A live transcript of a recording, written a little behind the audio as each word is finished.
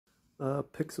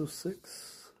Pixel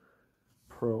 6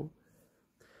 Pro.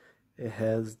 It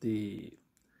has the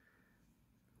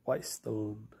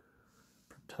Whitestone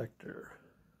protector.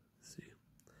 See,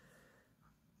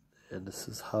 and this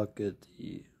is how good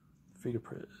the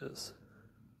fingerprint is.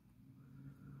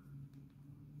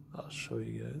 I'll show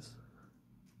you guys.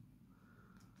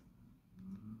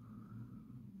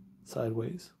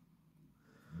 Sideways.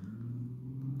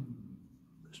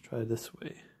 Let's try this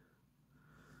way.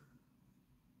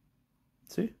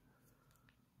 See?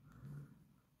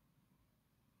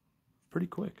 Pretty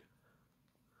quick.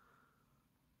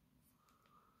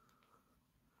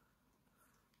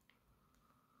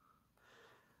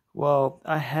 Well,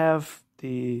 I have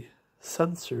the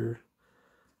sensor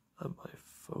on my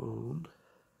phone.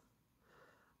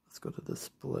 Let's go to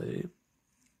display.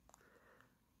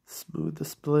 Smooth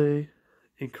display,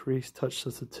 increase touch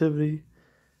sensitivity.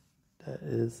 That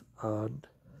is on.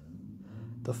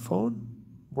 The phone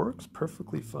works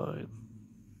perfectly fine.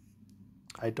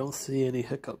 I don't see any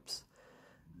hiccups.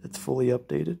 It's fully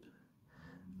updated.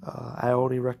 I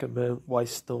only recommend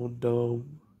Whitestone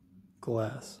Dome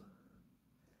glass.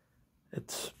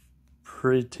 It's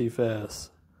pretty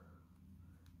fast.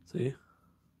 See?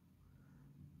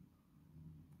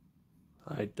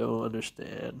 I don't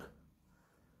understand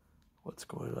what's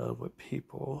going on with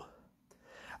people.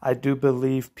 I do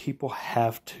believe people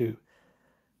have to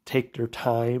take their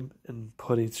time in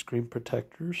putting screen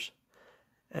protectors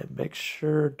and make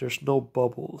sure there's no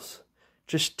bubbles.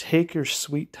 Just take your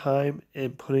sweet time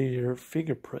in putting your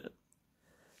fingerprint.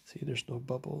 See, there's no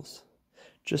bubbles.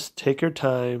 Just take your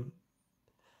time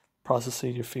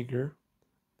processing your finger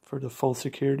for the phone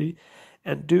security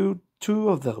and do 2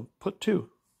 of them. Put 2,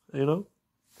 you know?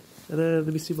 And then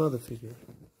let me see my other finger.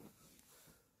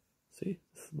 See,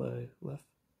 this is my left.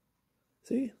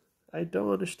 See, I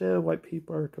don't understand why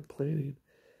people are complaining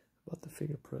about the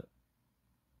fingerprint.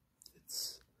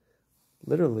 It's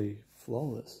literally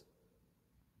flawless.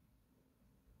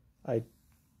 I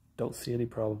don't see any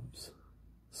problems.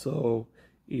 So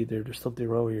either there's something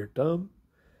wrong with your thumb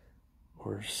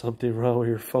or something wrong with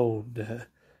your phone that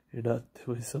you're not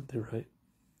doing something right.